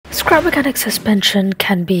Scrap mechanic suspension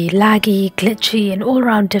can be laggy, glitchy, and all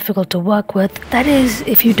around difficult to work with. That is,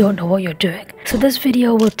 if you don't know what you're doing. So this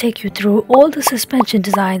video will take you through all the suspension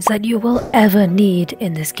designs that you will ever need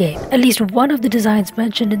in this game. At least one of the designs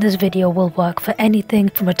mentioned in this video will work for anything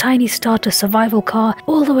from a tiny starter survival car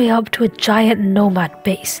all the way up to a giant nomad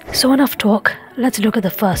base. So enough talk. Let's look at the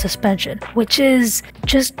first suspension, which is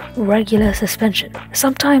just regular suspension.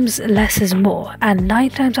 Sometimes less is more, and 9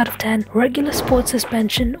 times out of 10, regular sports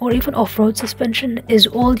suspension or even off-road suspension is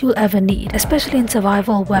all you'll ever need, especially in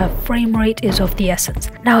survival where frame rate is of the essence.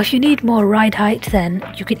 Now if you need more ride height, then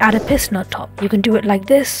you can add a piston on top. You can do it like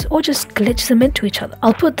this or just glitch them into each other.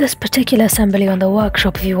 I'll put this particular assembly on the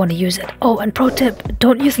workshop if you want to use it. Oh, and pro tip,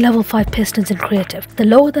 don't use level 5 pistons in creative. The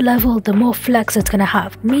lower the level, the more flex it's gonna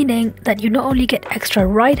have, meaning that you not only get extra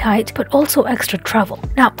ride height but also extra travel.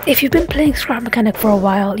 Now if you've been playing scrap mechanic for a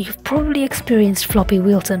while, you've probably experienced floppy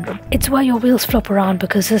wheel syndrome. It's where your wheels flop around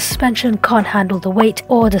because the suspension can't handle the weight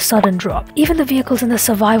or the sudden drop. Even the vehicles in the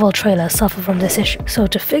survival trailer suffer from this issue. So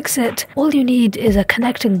to fix it, all you need is a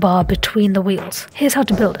connecting bar between the wheels. Here's how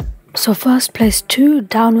to build it. So first place 2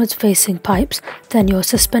 downwards facing pipes, then your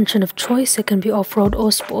suspension of choice, it can be off-road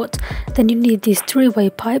or sport. Then you need these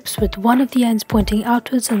 3-way pipes with one of the ends pointing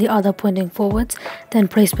outwards and the other pointing forwards. Then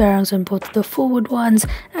place bearings on both of the forward ones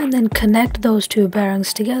and then connect those 2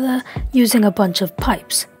 bearings together using a bunch of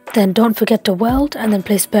pipes. Then don't forget to weld and then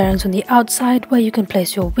place bearings on the outside where you can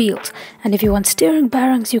place your wheels. And if you want steering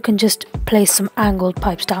bearings, you can just place some angled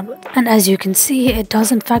pipes downward. And as you can see, it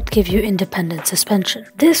does in fact give you independent suspension.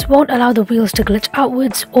 This won't allow the wheels to glitch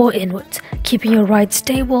outwards or inwards, keeping your ride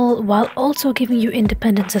stable while also giving you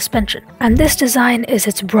independent suspension. And this design is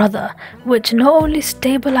its brother, which not only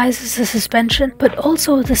stabilizes the suspension but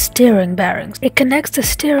also the steering bearings. It connects the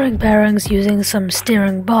steering bearings using some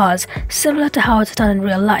steering bars, similar to how it's done in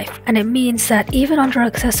real life. And it means that even under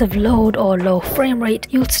excessive load or low frame rate,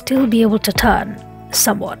 you'll still be able to turn.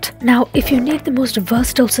 Somewhat. Now, if you need the most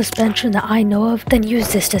versatile suspension that I know of, then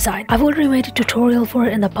use this design. I've already made a tutorial for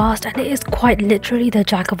it in the past and it is quite literally the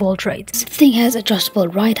jack of all trades. The thing has adjustable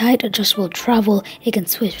ride height, adjustable travel, it can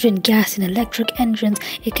switch between gas and electric engines,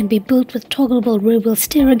 it can be built with toggleable rear wheel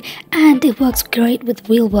steering, and it works great with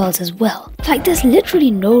wheel wells as well. Like, there's literally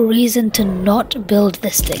no reason to not build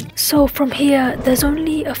this thing. So from here, there's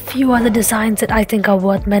only a few other designs that I think are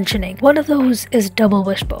worth mentioning. One of those is double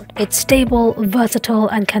wishbone. It's stable, versatile,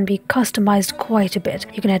 and can be customized quite a bit.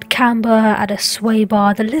 You can add camber, add a sway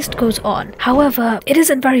bar, the list goes on. However, it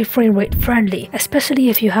isn't very frame rate friendly, especially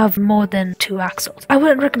if you have more than 2 axles. I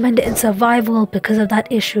wouldn't recommend it in survival because of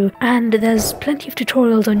that issue, and there's plenty of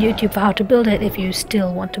tutorials on YouTube for how to build it if you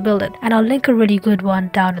still want to build it. And I'll link a really good one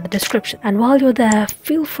down in the description. And while you're there,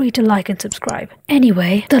 feel free to like and subscribe.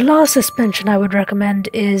 Anyway, the last suspension I would recommend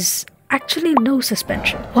is actually no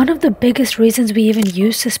suspension. One of the biggest reasons we even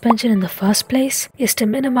use suspension in the first place is to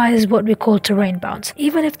minimize what we call terrain bounce.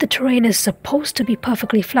 Even if the terrain is supposed to be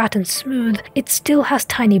perfectly flat and smooth, it still has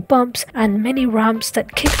tiny bumps and many ramps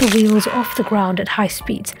that kick the wheels off the ground at high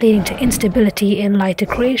speeds, leading to instability in lighter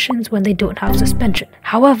creations when they don't have suspension.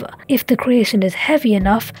 However, if the creation is heavy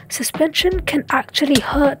enough, suspension can actually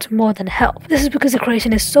hurt more than help. This is because the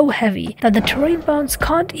creation is so heavy that the terrain bounce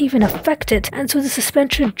can't even affect it, and so the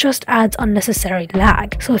suspension just adds unnecessary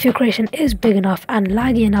lag. So if your creation is big enough and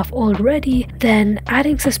laggy enough already, then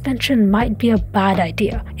adding suspension might be a bad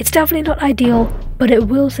idea. It's definitely not ideal, but it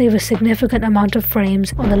will save a significant amount of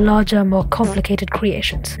frames on the larger, more complicated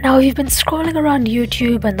creations. Now, if you've been scrolling around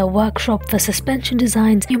YouTube and the workshop for suspension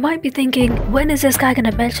designs, you might be thinking, when is this guy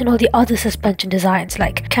gonna mention all the other suspension designs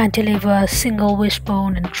like cantilever, single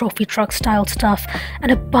wishbone, and trophy truck style stuff,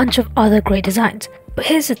 and a bunch of other great designs? But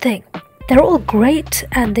here's the thing. They're all great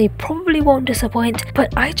and they probably won't disappoint,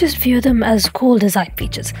 but I just view them as cool design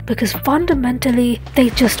features because fundamentally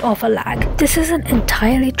they just offer lag. This isn't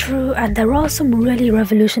entirely true, and there are some really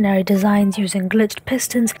revolutionary designs using glitched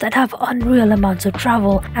pistons that have unreal amounts of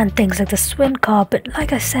travel and things like the swing car, but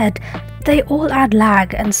like I said, they all add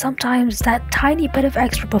lag, and sometimes that tiny bit of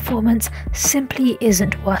extra performance simply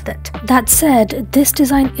isn't worth it. That said, this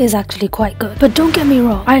design is actually quite good. But don't get me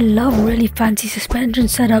wrong, I love really fancy suspension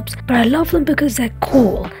setups, but I love them because they're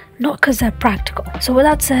cool, not because they're practical. So with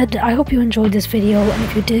that said, I hope you enjoyed this video, and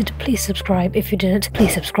if you did, please subscribe. If you didn't,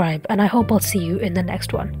 please subscribe, and I hope I'll see you in the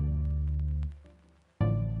next one.